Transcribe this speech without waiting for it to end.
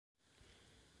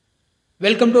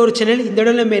Welcome to ஒரு channel. இந்த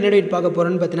இடம் நம்ம என்ன பார்க்க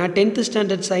போகிறோம்னு பார்த்தீங்கன்னா 10th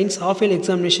standard science half year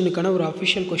எக்ஸாமினேஷனுக்கான ஒரு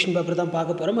அஃபிஷியல் கொஸ்டின் பேப்பர் தான்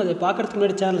பார்க்க போகிறோம். அதை பார்க்கறதுக்கு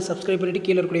முன்னாடி சேனல் சப்ஸ்கிரைப் பண்ணிட்டு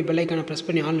கீழே இருக்கக்கூடிய பெல் ஐக்கானை ப்ரெஸ்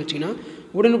பண்ணி ஆன் வச்சிங்கன்னா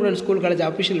உடனுக்குடன் ஸ்கூல் காலேஜ்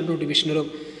அஃபிஷியல் நோட்டிஃபிகேஷன் வரும்.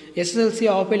 SSLC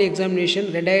half year examination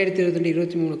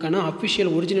 2022-23க்கான official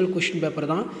original question paper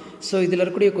தான். ஸோ இதில்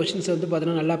இருக்கக்கூடிய கொஸ்டின்ஸ் வந்து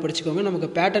பார்த்தீங்கன்னா நல்லா படிச்சுக்கோங்க. நமக்கு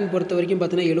பேட்டர்ன் பொறுத்த வரைக்கும்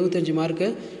பார்த்தீங்கன்னா 75 மார்க்கு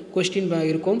கொஸ்டின்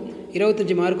இருக்கும்,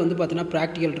 25 மார்க் வந்து பார்த்தீங்கன்னா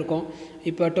ப்ராக்டிக்கல் இருக்கும்.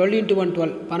 இப்போ 12x1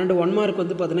 12 1 மார்க்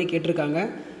வந்து பார்த்தீங்கன்னா கேட்டிருக்காங்க.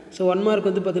 ஸோ 1 மார்க்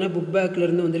வந்து பார்த்தீங்கன்னா புக்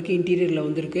பேக்லேருந்து வந்திருக்கு, இன்டீரியரில்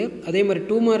வந்திருக்கு. அதே மாதிரி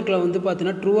 2 மார்க்கில் வந்து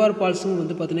பார்த்தீங்கன்னா ட்ரூ ஆர் ஃபால்ஸும்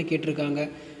வந்து பார்த்தீங்கன்னா கேட்டிருக்காங்க.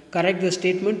 Correct the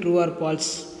statement true or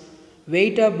false.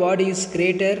 Weight of body is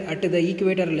greater at the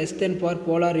equator less than for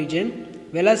polar region.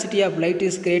 Velocity of light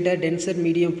is greater tensor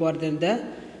medium for then the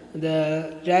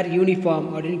rare uniform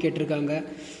அப்படின்னு கேட்டிருக்காங்க.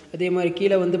 அதே மாதிரி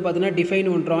கீழே வந்து பார்த்தீங்கன்னா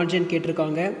define one Röntgen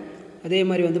கேட்டிருக்காங்க. அதே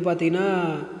மாதிரி வந்து பார்த்திங்கன்னா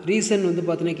ரீசன் வந்து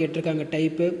பார்த்தீங்கன்னா கேட்டிருக்காங்க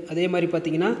டைப்பு. அதே மாதிரி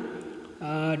பார்த்திங்கன்னா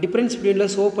டிஃப்ரென்ஸ்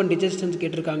பிட்வீனில் சோப் அண்ட் டிஜஸ்டன்ஸ்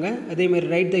கேட்டிருக்காங்க. அதேமாதிரி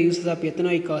right the uses of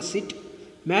ethanoic acid.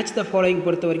 Match the following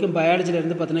பொறுத்த வரைக்கும்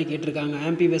பயாலஜிலேருந்து பார்த்தீங்கன்னா கேட்டிருக்காங்க.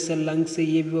 ஆம்பி vessel, lungs,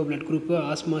 ABO blood group,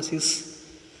 osmosis.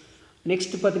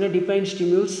 Next பார்த்தீங்கன்னா define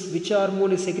ஸ்டிமுல்ஸ். Which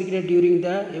hormone is segregated during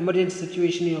the emergency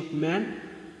situation of man.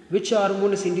 Which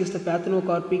hormone is induce the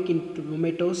பேத்தனோகார்பிக் in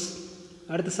tomatoes.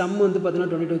 அடுத்து some வந்து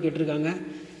பார்த்தீங்கன்னா 22 கேட்டிருக்காங்க.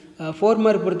 4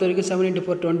 mark பொறுத்த வரைக்கும் 7 ×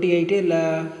 4 28 இல்லை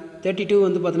 32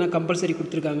 வந்து பார்த்தீங்கன்னா கம்பல்சரி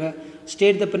கொடுத்துருக்காங்க.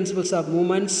 State the principles of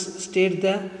moments. State the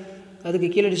அதுக்கு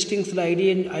கீழே டிஸ்டிங்ஸில்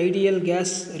ஐடியல்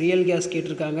கேஸ், ரியல் கேஸ்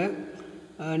கேட்டிருக்காங்க.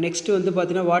 நெக்ஸ்ட்டு வந்து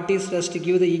பார்த்தீங்கன்னா what is rust,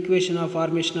 give the equation of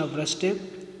formation of rust.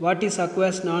 What is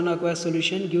aqueous நான் aqueous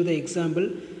solution, give the example.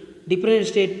 Different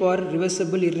state for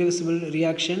reversible irreversible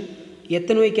reaction.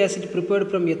 Ethanoic acid prepared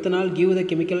from ethanol, give the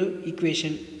chemical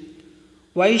equation.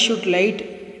 Why should light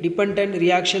dependent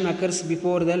reaction occurs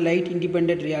before the light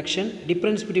independent reaction.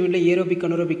 Difference between the aerobic and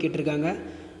anaerobic கேட்டிருக்காங்க.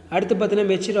 அடுத்து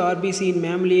பார்த்தீங்கன்னா mature RBC in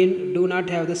மேம்லியன் two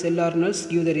not have the sell ஆர்னல்ஸ்,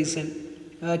 give the reason.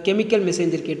 Chemical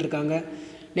messenger கேட்டிருக்காங்க.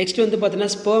 Next வந்து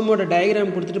பார்த்தீங்கன்னா ஸ்பெர்மோட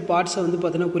diagram கொடுத்துட்டு பார்ட்ஸை வந்து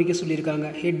பார்த்தீங்கன்னா குறிக்க சொல்லியிருக்காங்க.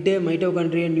 ஹெட்டு,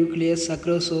 மைட்டோகாண்ட்ரியா, நியூக்ளியஸ்,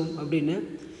 சக்ரோசோம் அப்படின்னு.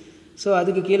 ஸோ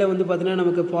அதுக்கு கீழே வந்து பார்த்தீங்கன்னா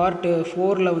நமக்கு பார்ட்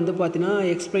 4ல் வந்து பார்த்தீங்கன்னா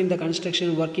explain the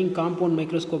construction working compound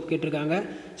microscope கேட்டிருக்காங்க.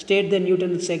 State the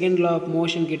Newton second law of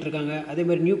motion கேட்டிருக்காங்க. அதே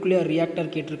மாதிரி நியூக்ளியர் ரியாக்டர்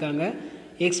கேட்டிருக்காங்க.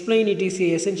 Explain it is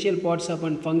essential parts of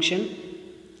and function.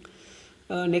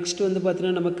 Next வந்து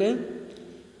பார்த்தீங்கன்னா நமக்கு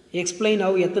explain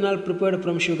have ethanol prepared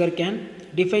from sugar cane.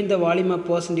 Define the volume of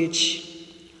percentage.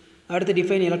 அடுத்து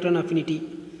define electron affinity.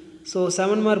 So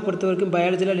 7 mark பொறுத்த வரைக்கும்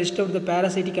பயாலஜியில் list of the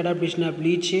parasitic adaptation of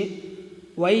leech.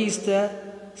 Why is the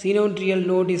synodrial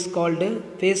node is called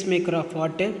pacemaker of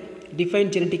what? Define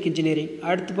genetic engineering.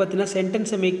 அடுத்து பார்த்தீங்கன்னா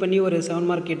சென்டென்ஸை make பண்ணி ஒரு 7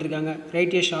 mark கேட்டிருக்காங்க.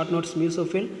 Right a short notes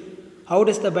மியூசோஃபில். How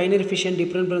does the binary fission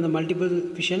different from the multiple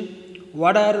fission?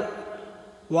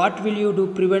 What will you do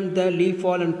prevent the leaf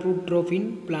fall and fruit drop in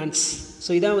plants?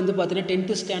 So இதான் வந்து பார்த்தீங்கன்னா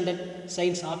 10th standard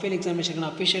science half year எக்ஸாமினேஷனுக்கான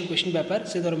official question paper.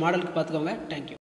 So இது ஒரு மாடலுக்கு பார்த்துக்கோங்க. Thank you.